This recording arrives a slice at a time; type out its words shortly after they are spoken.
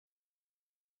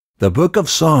The Book of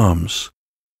Psalms.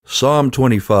 Psalm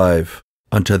 25.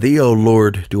 Unto thee, O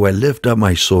Lord, do I lift up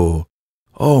my soul.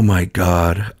 O my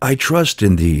God, I trust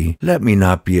in thee. Let me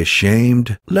not be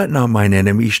ashamed. Let not mine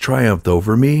enemies triumph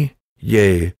over me.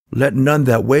 Yea, let none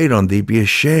that wait on thee be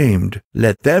ashamed.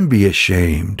 Let them be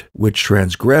ashamed, which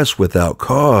transgress without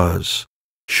cause.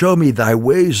 Show me thy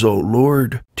ways, O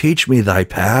Lord. Teach me thy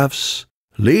paths.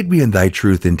 Lead me in thy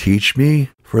truth and teach me.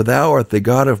 For thou art the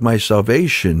God of my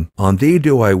salvation. On thee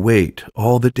do I wait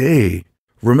all the day.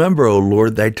 Remember, O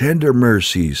Lord, thy tender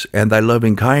mercies and thy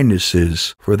loving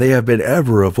kindnesses, for they have been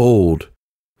ever of old.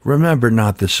 Remember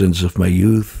not the sins of my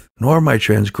youth, nor my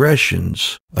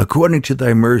transgressions. According to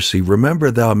thy mercy,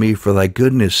 remember thou me for thy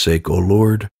goodness' sake, O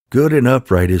Lord. Good and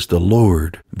upright is the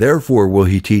Lord. Therefore will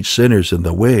he teach sinners in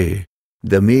the way.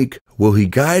 The meek will he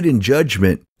guide in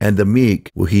judgment, and the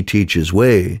meek will he teach his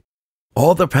way.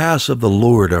 All the paths of the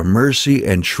Lord are mercy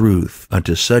and truth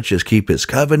unto such as keep his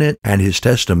covenant and his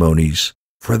testimonies.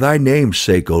 For thy name's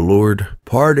sake, O Lord,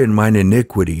 pardon mine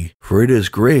iniquity, for it is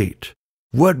great.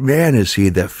 What man is he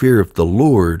that feareth the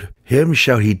Lord? Him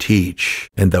shall he teach,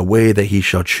 and the way that he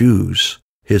shall choose.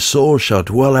 His soul shall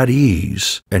dwell at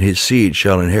ease, and his seed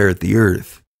shall inherit the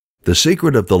earth. The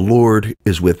secret of the Lord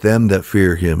is with them that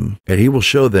fear him, and he will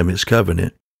show them his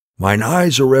covenant. Mine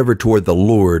eyes are ever toward the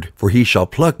Lord, for he shall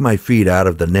pluck my feet out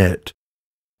of the net.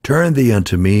 Turn thee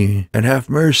unto me, and have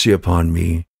mercy upon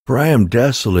me, for I am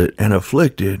desolate and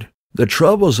afflicted. The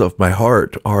troubles of my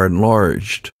heart are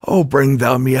enlarged. O bring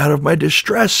thou me out of my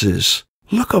distresses.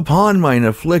 Look upon mine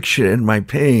affliction and my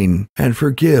pain, and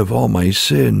forgive all my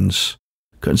sins.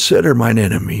 Consider mine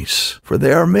enemies, for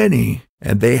they are many,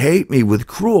 and they hate me with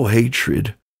cruel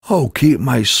hatred. O keep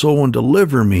my soul and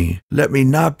deliver me. Let me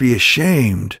not be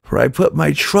ashamed, for I put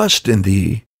my trust in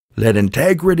thee. Let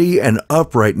integrity and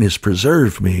uprightness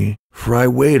preserve me, for I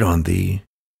wait on thee.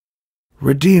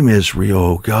 Redeem Israel,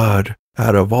 O God,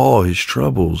 out of all his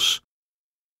troubles.